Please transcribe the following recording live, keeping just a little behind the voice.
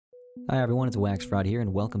Hi everyone, it's WaxFraud here,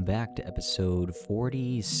 and welcome back to episode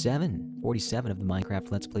 47 of the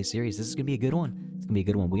Minecraft Let's Play series. This is going to be a good one. It's going to be a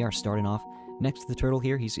good one. We are starting off next to the turtle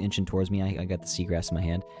here. He's inching towards me. I got the seagrass in my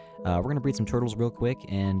hand. We're going to breed some turtles real quick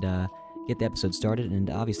and get the episode started, and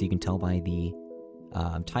obviously you can tell by the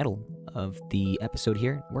title of the episode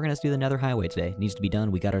here, we're going to do the Nether Highway today. It needs to be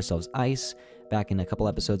done. We got ourselves ice back in a couple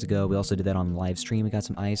episodes ago. We also did that on the live stream. We got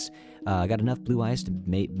some ice. Got enough blue ice to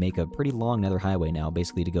make a pretty long Nether Highway now,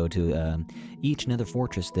 basically to go to each Nether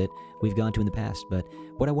fortress that we've gone to in the past. But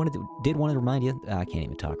what I did want to remind you, I can't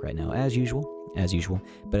even talk right now, as usual,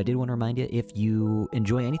 but I did want to remind you, if you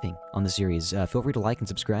enjoy anything on the series, feel free to like and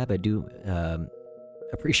subscribe. I do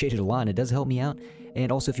appreciate it a lot, and it does help me out. And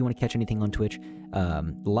also, if you want to catch anything on Twitch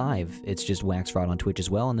live, it's just WaxFraud on Twitch as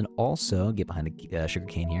well. And then also, get behind the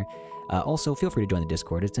sugarcane here. Also, feel free to join the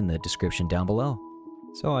Discord. It's in the description down below.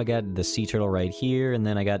 So I got the sea turtle right here, and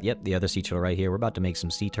then I got, the other sea turtle right here. We're about to make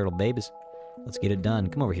some sea turtle babies. Let's get it done.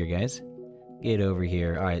 Come over here, guys. Get over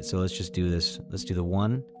here. All right, so let's just do this. Let's do the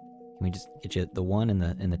one. Can we just get you the one and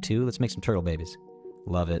the two? Let's make some turtle babies.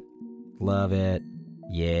 Love it. Love it.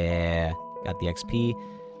 Yeah. Got the XP.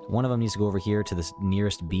 One of them needs to go over here to this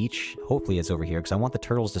nearest beach. Hopefully it's over here, because I want the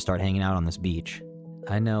turtles to start hanging out on this beach.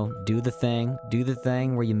 I know. Do the thing. Do the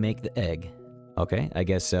thing where you make the egg. Okay, I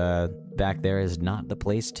guess back there is not the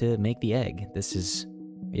place to make the egg. This is...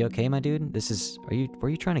 Are you okay, my dude? This is... Where are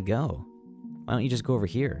you trying to go? Why don't you just go over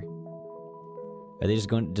here? Are they just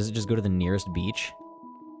going... Does it just go to the nearest beach?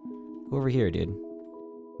 Go over here, dude.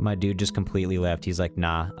 My dude just completely left. He's like,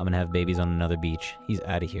 nah, I'm gonna have babies on another beach. He's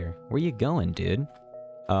out of here. Where you going, dude?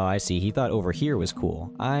 Oh, I see. He thought over here was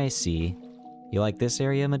cool. I see. You like this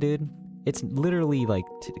area, my dude? It's literally like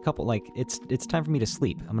a couple, like, it's time for me to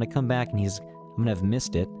sleep. I'm gonna come back and I'm gonna have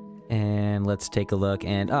missed it. And let's take a look,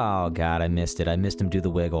 and oh god, I missed it. I missed him do the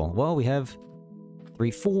wiggle. Well, we have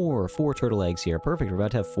four turtle eggs here. Perfect. We're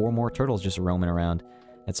about to have 4 more turtles just roaming around.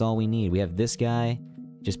 That's all we need. We have this guy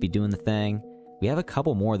just be doing the thing. We have a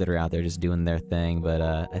couple more that are out there just doing their thing, but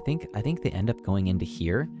I think they end up going into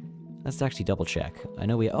here. Let's actually double check. I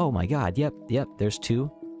know oh my god, yep, there's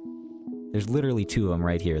 2. There's literally 2 of them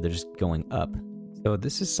right here. They're just going up. So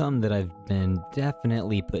this is something that I've been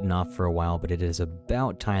definitely putting off for a while, but it is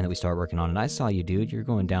about time that we start working on it. I saw you, dude. You're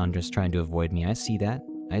going down just trying to avoid me. I see that.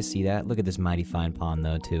 I see that. Look at this mighty fine pond,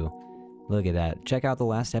 though, too. Look at that. Check out the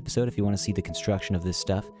last episode if you want to see the construction of this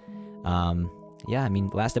stuff. Yeah, I mean,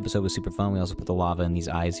 last episode was super fun. We also put the lava in these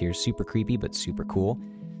eyes here. Super creepy, but super cool.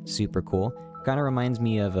 Super cool. Kind of reminds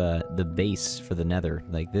me of the base for the Nether.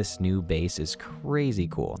 Like, this new base is crazy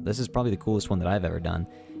cool. This is probably the coolest one that I've ever done.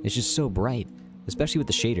 It's just so bright, especially with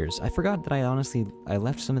the shaders. I forgot that I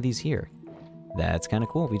left some of these here. That's kind of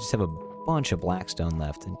cool. We just have a bunch of blackstone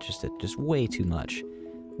left, and just way too much.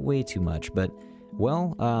 Way too much. But,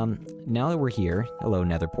 well, now that we're here, hello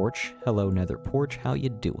Nether Porch. Hello Nether Porch, how you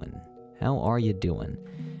doing? How are you doing?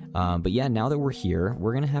 But yeah, now that we're here,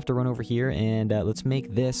 we're gonna have to run over here and let's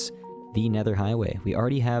make this the Nether Highway. We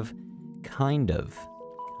already have kind of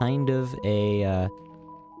a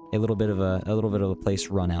little bit of a place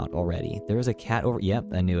run out already. There is a cat over. Yep,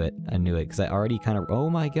 I knew it, because I already kind of. Oh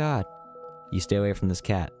my god! You stay away from this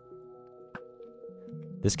cat.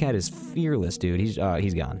 This cat is fearless, dude. He's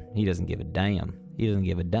gone. He doesn't give a damn. He doesn't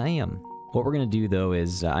give a damn. What we're gonna do though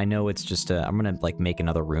is, I know it's just, I'm gonna like make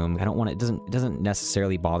another room. I don't want it doesn't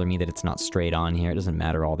necessarily bother me that it's not straight on here. It doesn't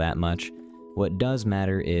matter all that much. What does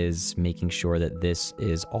matter is making sure that this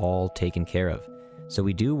is all taken care of. So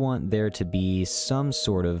we do want there to be some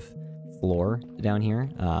sort of floor down here.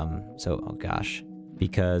 Oh gosh,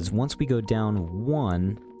 because once we go down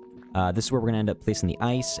 1, this is where we're gonna end up placing the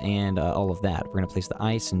ice and all of that. We're gonna place the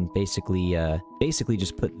ice and basically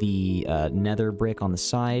just put the nether brick on the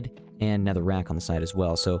side and nether rack on the side as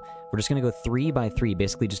well. So we're just gonna go 3 by 3,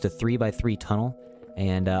 basically just a 3 by 3 tunnel.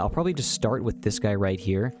 And I'll probably just start with this guy right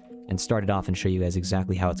here and start it off and show you guys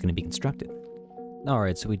exactly how it's gonna be constructed.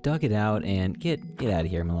 Alright, so we dug it out, and get out of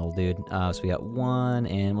here, my little dude. So we got 1,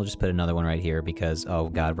 and we'll just put another one right here because, oh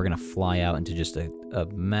god, we're gonna fly out into just a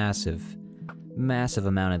massive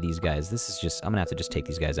amount of these guys. This is just, I'm gonna have to just take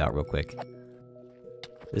these guys out real quick.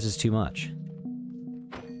 This is too much.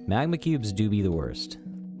 Magma cubes do be the worst.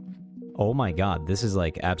 Oh my god, this is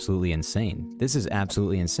like absolutely insane. This is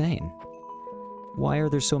absolutely insane. Why are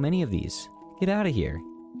there so many of these? Get out of here.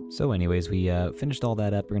 So anyways, we finished all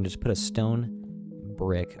that up. We're gonna just put a stone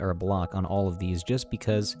brick, or a block, on all of these just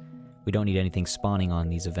because we don't need anything spawning on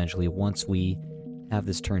these eventually once we have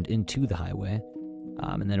this turned into the highway.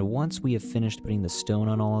 And then once we have finished putting the stone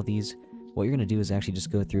on all of these, what you're gonna do is actually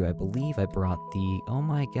just go through, I believe I brought the, oh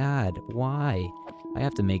my god, why? I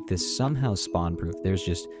have to make this somehow spawn proof. There's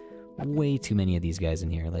just way too many of these guys in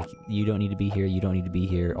here. Like, you don't need to be here, you don't need to be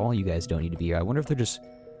here, all you guys don't need to be here. I wonder if they're just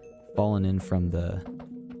falling in from the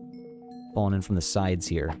sides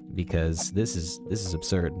here, because this is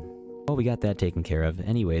absurd. Well, we got that taken care of.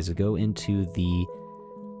 Anyways, we go into the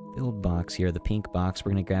build box here, the pink box.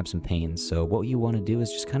 We're gonna grab some panes. So what you want to do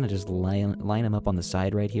is just kind of just line them up on the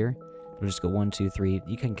side right here. We'll just go 1, 2, 3.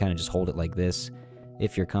 You can kind of just hold it like this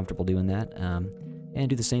if you're comfortable doing that, and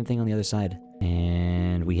do the same thing on the other side.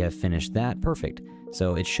 And we have finished that. Perfect.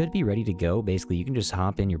 So it should be ready to go. Basically, you can just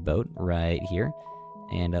hop in your boat right here,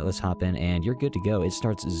 and let's hop in, and you're good to go. It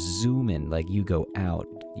starts zooming, like you go out.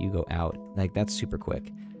 Like, that's super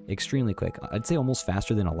quick. Extremely quick. I'd say almost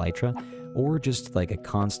faster than Elytra, or just like a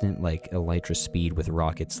constant, like, Elytra speed with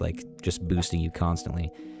rockets, like, just boosting you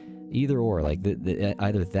constantly. Either or, like,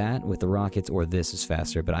 either that with the rockets or this is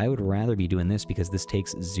faster, but I would rather be doing this because this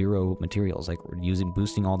takes 0 materials. Like,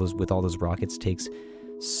 boosting all those with all those rockets takes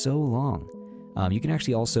so long. You can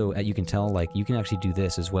actually also, you can tell, like, you can actually do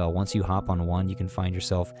this as well. Once you hop on one, you can find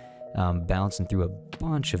yourself bouncing through a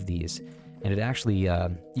bunch of these. And it actually,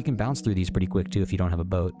 you can bounce through these pretty quick too if you don't have a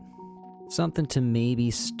boat. Something to maybe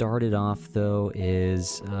start it off though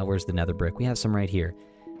is, where's the nether brick? We have some right here.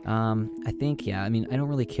 I think, yeah, I mean, I don't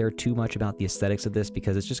really care too much about the aesthetics of this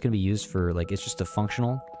because it's just going to be used for, like, it's just a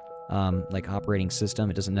functional, like, operating system.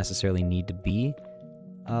 It doesn't necessarily need to be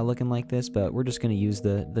looking like this, but we're just going to use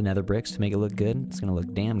the nether bricks to make it look good. It's going to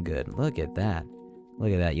look damn good. Look at that.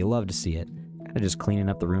 Look at that. You love to see it. Kind of just cleaning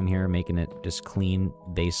up the room here, making it just clean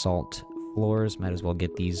basalt floors. Might as well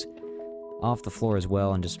get these off the floor as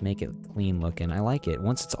well and just make it clean looking. I like it.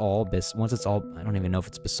 Once it's all, I don't even know if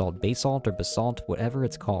it's basalt or basalt, whatever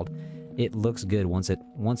it's called. It looks good. Once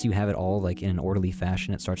you have it all, like, in an orderly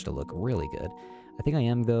fashion, it starts to look really good. I think I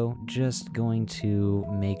am, though, just going to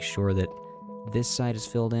make sure that this side is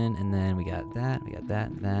filled in, and then we got that,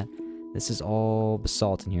 and that. This is all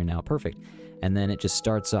basalt in here now. Perfect. And then it just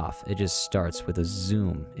starts off. It just starts with a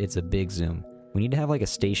zoom. It's a big zoom. We need to have, like, a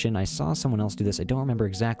station. I saw someone else do this. I don't remember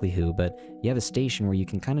exactly who, but you have a station where you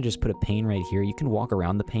can kind of just put a pane right here. You can walk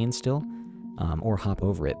around the pane still, or hop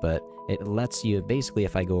over it, but it lets you, basically,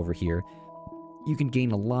 if I go over here, you can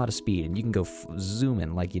gain a lot of speed, and you can go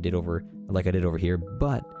zooming like I did over here.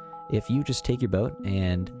 But if you just take your boat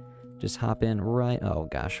and just hop in right, oh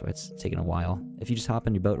gosh, it's taking a while. If you just hop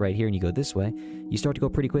in your boat right here and you go this way, you start to go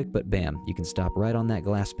pretty quick, but bam, you can stop right on that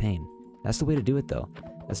glass pane. That's the way to do it, though.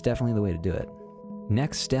 That's definitely the way to do it.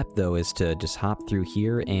 Next step, though, is to just hop through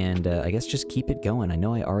here and I guess just keep it going. I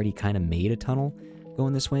know I already kind of made a tunnel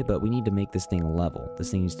going this way, but we need to make this thing level.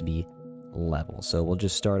 This thing needs to be level. So we'll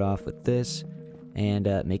just start off with this and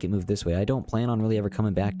make it move this way. I don't plan on really ever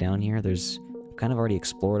coming back down here. I've kind of already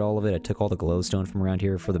explored all of it. I took all the glowstone from around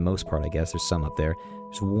here for the most part, I guess. There's some up there.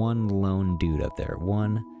 There's one lone dude up there.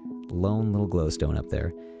 One lone little glowstone up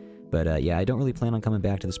there. But yeah, I don't really plan on coming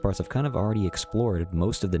back to this part. So I've kind of already explored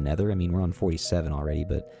most of the nether. I mean, we're on 47 already,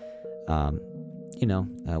 but, you know,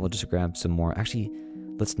 we'll just grab some more. Actually,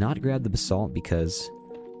 let's not grab the basalt because,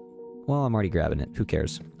 well, I'm already grabbing it. Who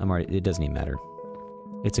cares? It doesn't even matter.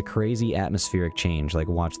 It's a crazy atmospheric change. Like,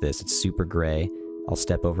 watch this. It's super gray. I'll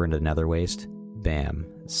step over into the nether waste. Bam.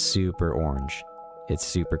 Super orange. It's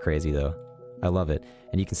super crazy, though. I love it.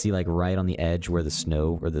 And you can see, like, right on the edge where the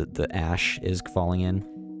snow or the ash is falling in.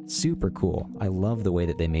 Super cool. I love the way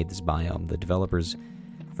that they made this biome. The developers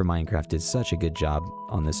for Minecraft did such a good job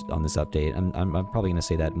on this update. I'm probably going to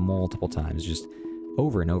say that multiple times, just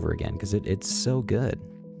over and over again, because it's so good.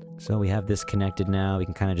 So we have this connected now. We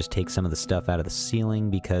can kind of just take some of the stuff out of the ceiling,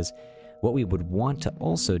 because what we would want to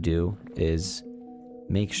also do is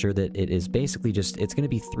make sure that it is basically just, it's going to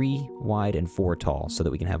be 3 wide and 4 tall, so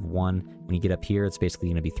that we can have one. When you get up here, it's basically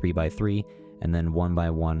going to be 3 by 3, and then 1 by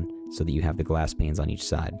 1, so that you have the glass panes on each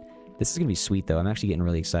side. This is going to be sweet, though. I'm actually getting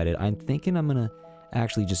really excited. I'm thinking I'm going to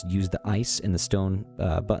actually just use the ice and the stone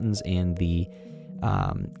buttons and the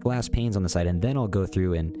glass panes on the side, and then I'll go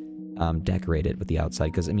through and decorate it with the outside,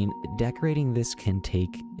 because, I mean, decorating this can take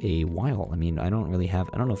a while. I mean, I don't know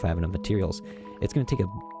if I have enough materials. It's going to take a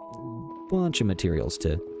bunch of materials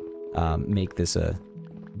to make this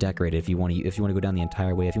decorated. If you want to go down the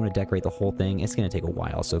entire way, if you want to decorate the whole thing, it's going to take a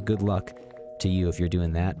while. So good luck to you if you're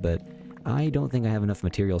doing that, but I don't think I have enough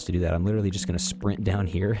materials to do that. I'm literally just going to sprint down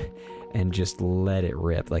here and just let it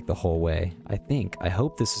rip, like, the whole way. I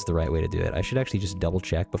hope this is the right way to do it. I should actually just double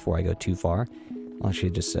check before I go too far. I'll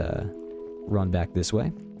actually just run back this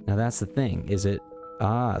way. Now that's the thing, is it,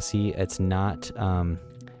 see, it's not,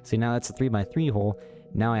 see, now that's a 3 by 3 hole.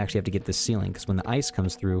 Now I actually have to get this ceiling, because when the ice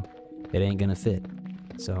comes through, it ain't gonna fit.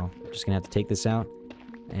 So I'm just gonna have to take this out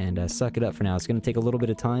and suck it up for now. It's gonna take a little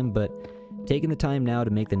bit of time, but taking the time now to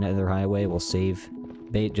make the Nether Highway will save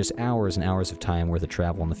just hours and hours of time worth of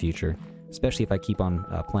travel in the future. Especially if I keep on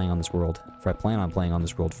playing on this world. If I plan on playing on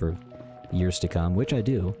this world for years to come, which I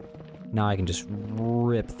do. Now I can just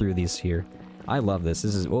rip through these here. I love this.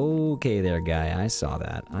 This is... Okay there, guy. I saw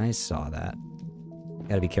that. I saw that.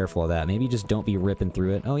 Gotta be careful of that. Maybe just don't be ripping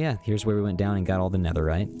through it. Oh yeah, here's where we went down and got all the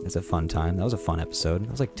netherite. That's a fun time. That was a fun episode.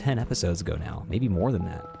 That was like 10 episodes ago now. Maybe more than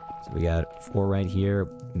that. So we got 4 right here.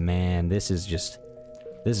 Man, this is just...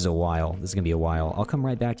 This is a while. This is gonna be a while. I'll come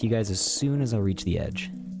right back to you guys as soon as I reach the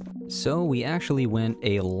edge. So we actually went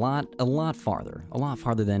a lot farther. A lot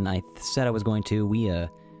farther than I said I was going to. We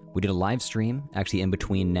did a live stream, actually in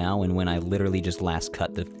between now and when I literally just last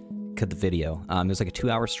cut the video. It was like a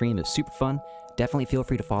 2-hour stream. It was super fun. Definitely feel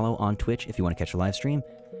free to follow on Twitch if you want to catch a live stream.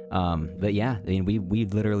 But yeah, I mean, we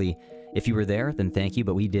literally, if you were there, then thank you,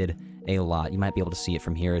 but we did a lot. You might be able to see it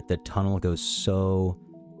from here. The tunnel goes so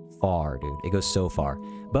far, dude. It goes so far.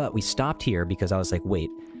 But we stopped here because I was like, wait,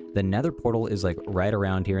 the nether portal is like right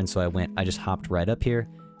around here, and so I just hopped right up here.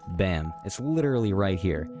 Bam. It's literally right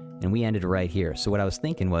here. And we ended right here. So what I was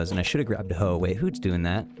thinking was, and I should have grabbed a hoe. Wait, who's doing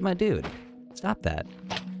that? My dude. Stop that.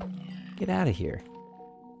 Get out of here.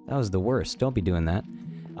 That was the worst. Don't be doing that.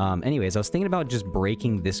 Anyways, I was thinking about just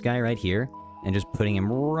breaking this guy right here and just putting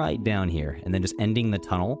him right down here and then just ending the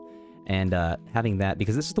tunnel and having that,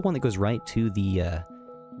 because this is the one that goes right to the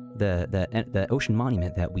ocean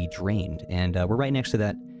monument that we drained. And we're right next to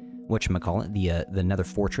that, whatchamacallit, the nether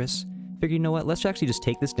fortress. Figured, you know what, let's actually just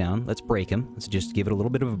take this down. Let's break him. Let's just give it a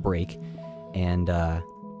little bit of a break. And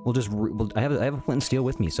we'll just... I have a flint and steel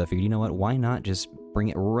with me, so I figured, you know what, why not just bring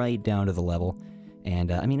it right down to the level.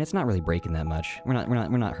 And I mean, it's not really breaking that much. We're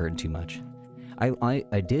not hurting too much.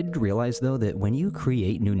 I did realize though that when you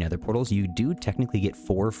create new nether portals, you do technically get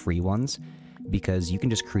 4 free ones, because you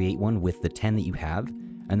can just create one with the 10 that you have,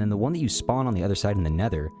 and then the one that you spawn on the other side in the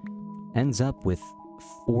nether ends up with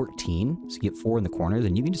 14. So you get 4 in the corners,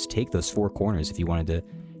 and you can just take those 4 corners if you wanted to.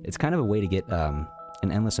 It's kind of a way to get an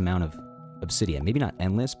endless amount of obsidian. Maybe not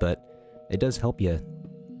endless, but it does help you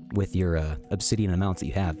with your obsidian amounts that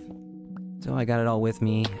you have. So I got it all with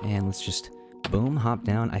me, and let's just, boom, hop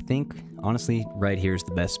down. I think, honestly, right here is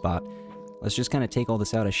the best spot. Let's just kind of take all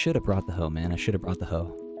this out. I should have brought the hoe, man. I should have brought the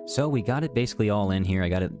hoe. So we got it basically all in here. I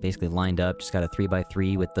got it basically lined up. Just got a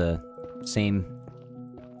 3x3 with the same,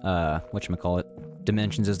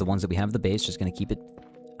 dimensions as the ones that we have at the base. Just gonna keep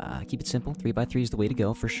it simple. 3x3 is the way to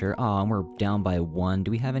go, for sure. Aw, and we're down by 1. Do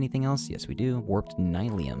we have anything else? Yes, we do. Warped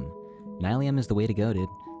Nylium. Nylium is the way to go, dude.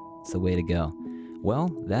 It's the way to go. Well,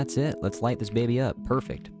 that's it. Let's light this baby up.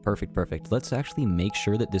 Perfect. Perfect, perfect. Let's actually make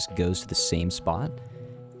sure that this goes to the same spot.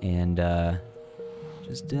 And,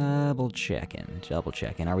 just double checking.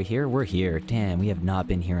 Are we here? We're here. Damn, we have not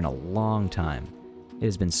been here in a long time. It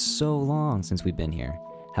has been so long since we've been here.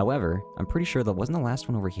 However, I'm pretty sure that wasn't the last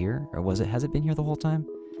one over here, or was it? Has it been here the whole time?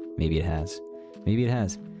 Maybe it has. Maybe it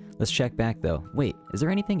has. Let's check back, though. Wait, is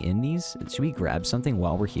there anything in these? Should we grab something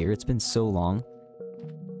while we're here? It's been so long.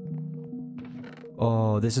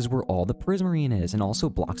 Oh, this is where all the prismarine is, and also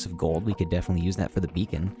blocks of gold. We could definitely use that for the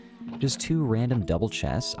beacon. Just 2 random double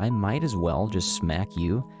chests. I might as well just smack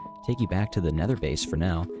you, take you back to the nether base for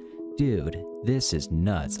now. Dude, this is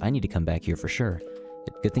nuts. I need to come back here for sure.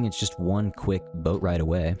 Good thing it's just 1 quick boat ride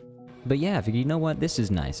away. But yeah, I figured, you know what, this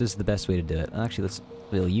is nice. This is the best way to do it. Actually, let's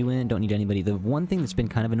fill you in. Don't need anybody. The one thing that's been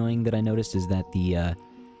kind of annoying that I noticed is that the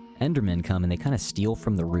Endermen come and they kind of steal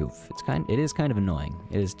from the roof. It is kind of annoying.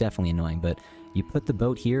 It is definitely annoying, but you put the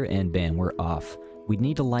boat here and bam, we're off. We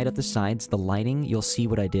need to light up the sides. The lighting, you'll see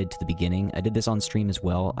what I did to the beginning. I did this on stream as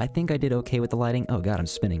well. I think I did okay with the lighting. Oh god, I'm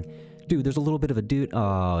spinning. Dude, there's a little bit of a dude.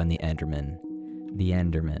 Oh, and the Enderman. The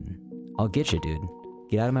Enderman. I'll get you, dude.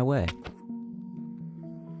 Get out of my way.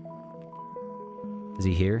 Is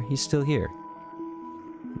he here? He's still here.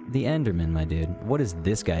 The Enderman, my dude. What is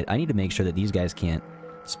this guy? I need to make sure that these guys can't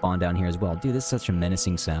spawn down here as well. Dude, this is such a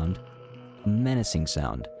menacing sound. Menacing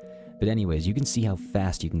sound. But anyways, you can see how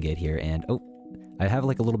fast you can get here, and oh, I have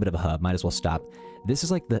like a little bit of a hub. Might as well stop. This is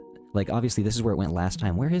like obviously this is where it went last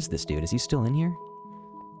time. Where is this dude? Is he still in here?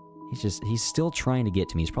 He's still trying to get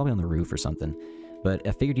to me. He's probably on the roof or something. But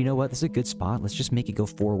I figured, you know what? This is a good spot. Let's just make it go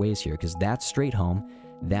 4 ways here, because that's straight home.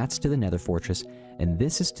 That's to the Nether Fortress, and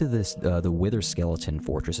this is to this the Wither Skeleton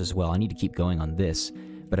Fortress as well. I need to keep going on this,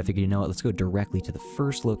 but I figured, you know what? Let's go directly to the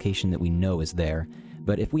first location that we know is there.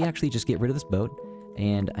 But if we actually just get rid of this boat,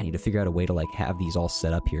 and I need to figure out a way to like have these all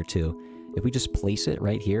set up here too. If we just place it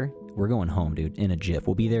right here, we're going home, dude, in a jiff.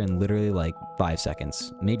 We'll be there in literally like 5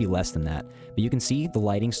 seconds, maybe less than that. But you can see the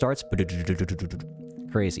lighting starts.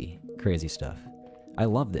 Crazy, crazy stuff. I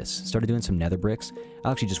love this. Started doing some nether bricks.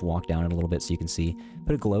 I'll actually just walk down it a little bit so you can see.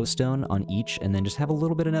 Put a glowstone on each, and then just have a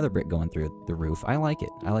little bit of nether brick going through the roof. I like it.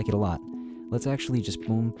 I like it a lot. Let's actually just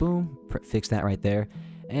boom, boom, fix that right there.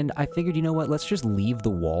 And I figured, you know what, let's just leave the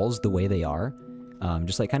walls the way they are.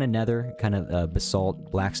 Just like kind of nether, kind of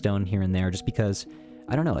basalt, blackstone here and there, just because,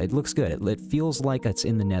 I don't know, it looks good. It feels like it's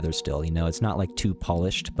in the nether still, you know, it's not like too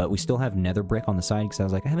polished, but we still have nether brick on the side, because I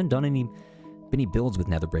was like, I haven't done any builds with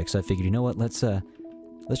nether brick, so I figured, you know what, let's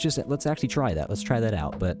actually try that. Let's try that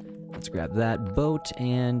out. But let's grab that boat,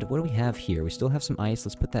 and what do we have here? We still have some ice.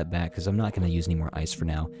 Let's put that back, because I'm not going to use any more ice for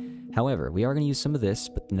now. However, we are going to use some of this,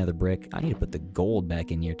 put the nether brick. I need to put the gold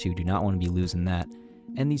back in here, too. Do not want to be losing that.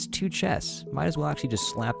 And these 2 chests. Might as well actually just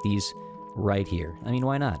slap these right here. I mean,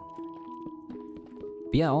 why not?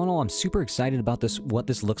 But yeah, all in all, I'm super excited about this, what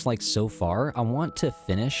this looks like so far. I want to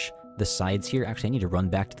finish the sides here. Actually, I need to run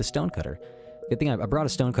back to the stonecutter. Good thing I brought a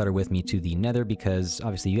stonecutter with me to the nether, because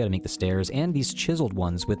obviously you got to make the stairs, and these chiseled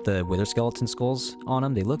ones with the wither skeleton skulls on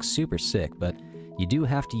them, they look super sick, but you do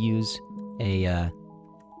have to use a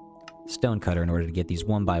stonecutter in order to get these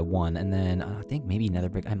 1 by 1, and then I think maybe nether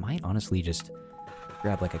brick. I might honestly just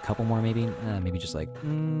grab like a couple more, maybe just like,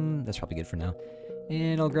 that's probably good for now,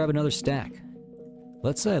 and I'll grab another stack.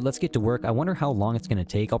 Let's get to work. I wonder how long it's going to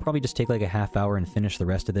take. I'll probably just take like a half hour and finish the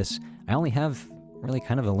rest of this. I only have really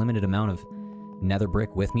kind of a limited amount of nether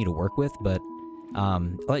brick with me to work with, but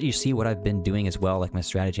I'll let you see what I've been doing as well, like my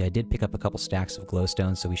strategy. I did pick up a couple stacks of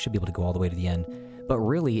glowstone, so we should be able to go all the way to the end. But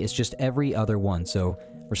really, it's just every other one. So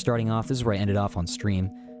we're starting off, this is where I ended off on stream,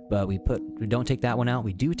 but we don't take that one out.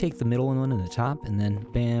 We do take the middle one and the top, and then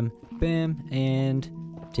bam, bam, and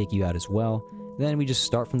take you out as well. Then we just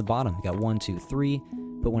start from the bottom. We got 1, 2, 3,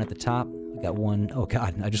 put one at the top. We got 1, oh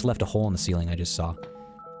god, I just left a hole in the ceiling, I just saw.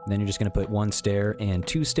 Then you're just going to put 1 stair and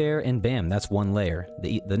 2 stair, and bam, that's 1 layer.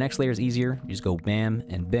 The next layer is easier. You just go bam,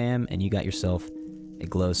 and you got yourself a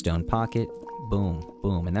glowstone pocket. Boom,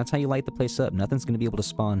 boom. And that's how you light the place up. Nothing's going to be able to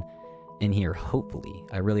spawn in here, hopefully.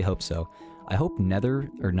 I really hope so. I hope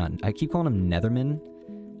I keep calling them Nethermen.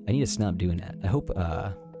 I need to stop doing that. I hope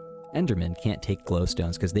Endermen can't take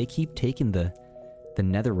glowstones, because they keep taking the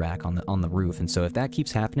nether rack on the roof. And so if that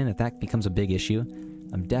keeps happening, if that becomes a big issue,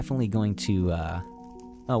 I'm definitely going to...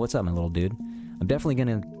 Oh, what's up, my little dude? I'm definitely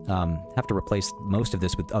going to have to replace most of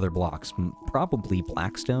this with other blocks. Probably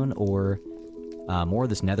blackstone or more of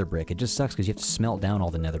this nether brick. It just sucks because you have to smelt down all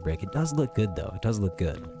the nether brick. It does look good, though. It does look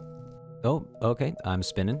good. Oh, okay. I'm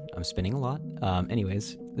spinning. I'm spinning a lot.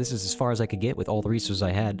 Anyways, this is as far as I could get with all the resources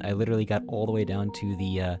I had. I literally got all the way down to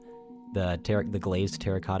the glazed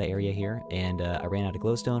terracotta area here, and I ran out of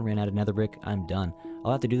glowstone, ran out of nether brick. I'm done.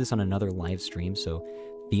 I'll have to do this on another live stream, so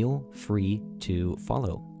feel free to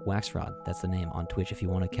follow WaxFraud. That's the name on Twitch if you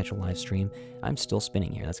want to catch a live stream. I'm still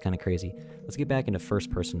spinning here. That's kind of crazy. Let's get back into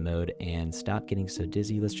first-person mode and stop getting so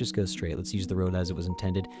dizzy. Let's just go straight. Let's use the road as it was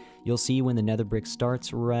intended. You'll see when the nether brick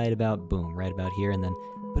starts right about, boom, right about here, and then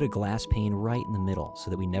put a glass pane right in the middle so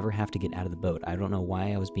that we never have to get out of the boat. I don't know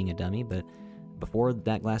why I was being a dummy, but before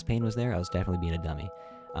that glass pane was there, I was definitely being a dummy.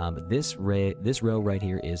 But this row right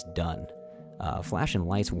here is done. Flashing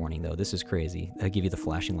lights warning though. This is crazy. I give you the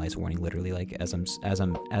flashing lights warning literally like as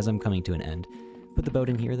I'm coming to an end. Put the boat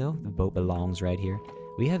in here though. The boat belongs right here.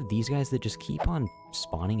 We have these guys that just keep on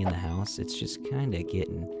spawning in the house. It's just kind of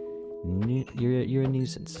getting you're a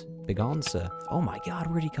nuisance. Begone, sir. Oh my god,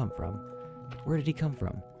 where did he come from? Where did he come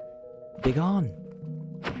from? Begone.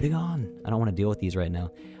 Begone. I don't want to deal with these right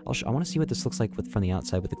now. I want to see what this looks like from the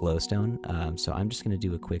outside with the glowstone. So I'm just going to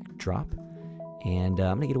do a quick drop. And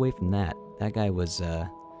I'm going to get away from that. That guy was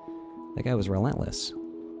relentless.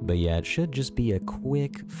 But yeah, it should just be a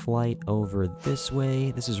quick flight over this way.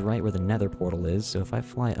 This is right where the nether portal is, so if I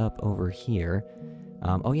fly up over here...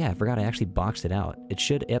 oh yeah, I forgot I actually boxed it out. It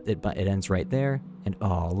should... Yep, it ends right there. And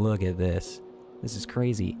oh, look at this. This is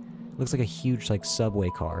crazy. Looks like a huge, like, subway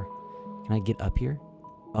car. Can I get up here?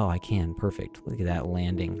 Oh, I can. Perfect. Look at that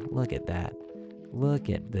landing. Look at that. Look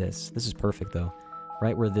at this. This is perfect, though.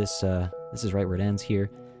 Right where this is right where it ends here.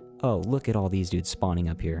 Oh, look at all these dudes spawning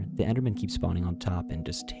up here. The Endermen keep spawning on top and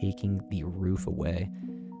just taking the roof away.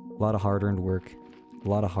 A lot of hard-earned work. A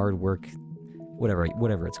lot of hard work.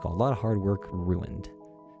 Whatever it's called. A lot of hard work ruined.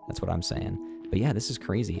 That's what I'm saying. But yeah, this is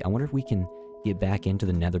crazy. I wonder if we can get back into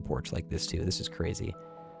the nether porch like this, too. This is crazy.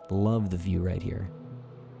 Love the view right here.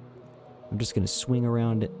 I'm just gonna swing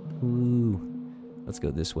around it. Ooh. Let's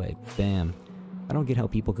go this way. Bam. I don't get how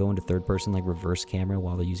people go into third person, like reverse camera,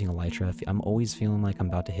 while they're using Elytra. I'm always feeling like I'm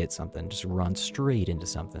about to hit something. Just run straight into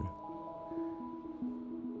something.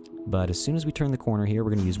 But as soon as we turn the corner here, we're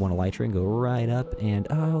going to use one Elytra and go right up. And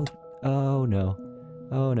oh no.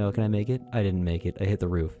 Oh no, can I make it? I didn't make it. I hit the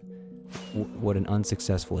roof. What an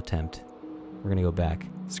unsuccessful attempt. We're gonna go back.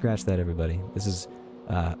 Scratch that, everybody. This is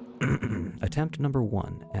attempt number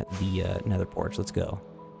 1 at the nether porch. Let's go.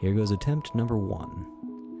 Here goes attempt number 1.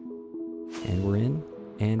 And we're in,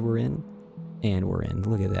 and we're in, and we're in.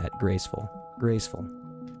 Look at that. Graceful. Graceful.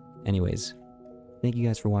 Anyways, thank you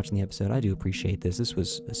guys for watching the episode. I do appreciate this. This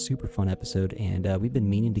was a super fun episode, and we've been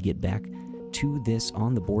meaning to get back to this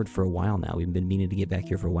on the board for a while now. We've been meaning to get back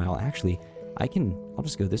here for a while. Actually, I'll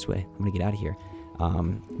just go this way. I'm gonna get out of here.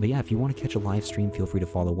 But yeah, if you want to catch a live stream, feel free to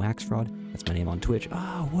follow WaxFraud. That's my name on Twitch.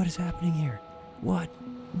 Oh, what is happening here? What?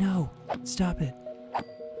 No, stop it.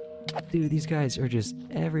 Dude, these guys are just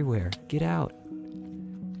everywhere. Get out.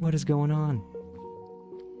 What is going on?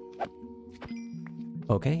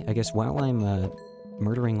 Okay, I guess while I'm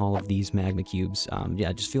murdering all of these magma cubes,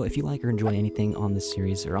 yeah, just if you like or enjoy anything on this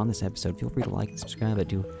series or on this episode, feel free to like and subscribe. I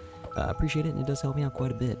do appreciate it, and it does help me out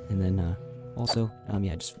quite a bit. And then also,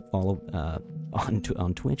 yeah, just follow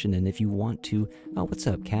on Twitch. And then if you want to, oh, what's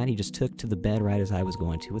up, Cat? He just took to the bed right as I was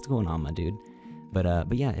going to. What's going on, my dude?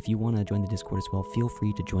 But yeah, if you want to join the Discord as well, feel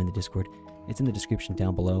free to join the Discord. It's in the description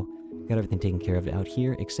down below. Got everything taken care of out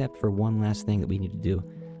here, except for one last thing that we need to do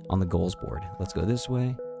on the goals board. Let's go this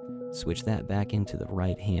way. Switch that back into the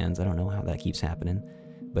right hands. I don't know how that keeps happening.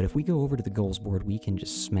 But if we go over to the goals board, we can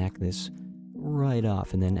just smack this right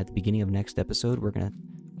off. And then at the beginning of next episode, we're gonna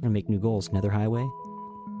make new goals. Nether Highway.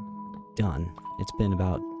 Done. It's been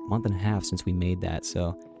about a month and a half since we made that,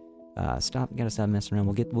 so gotta stop messing around.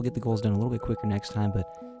 We'll get the goals done a little bit quicker next time.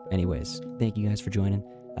 But anyways, thank you guys for joining.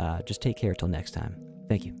 Just take care till next time.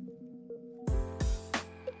 Thank you.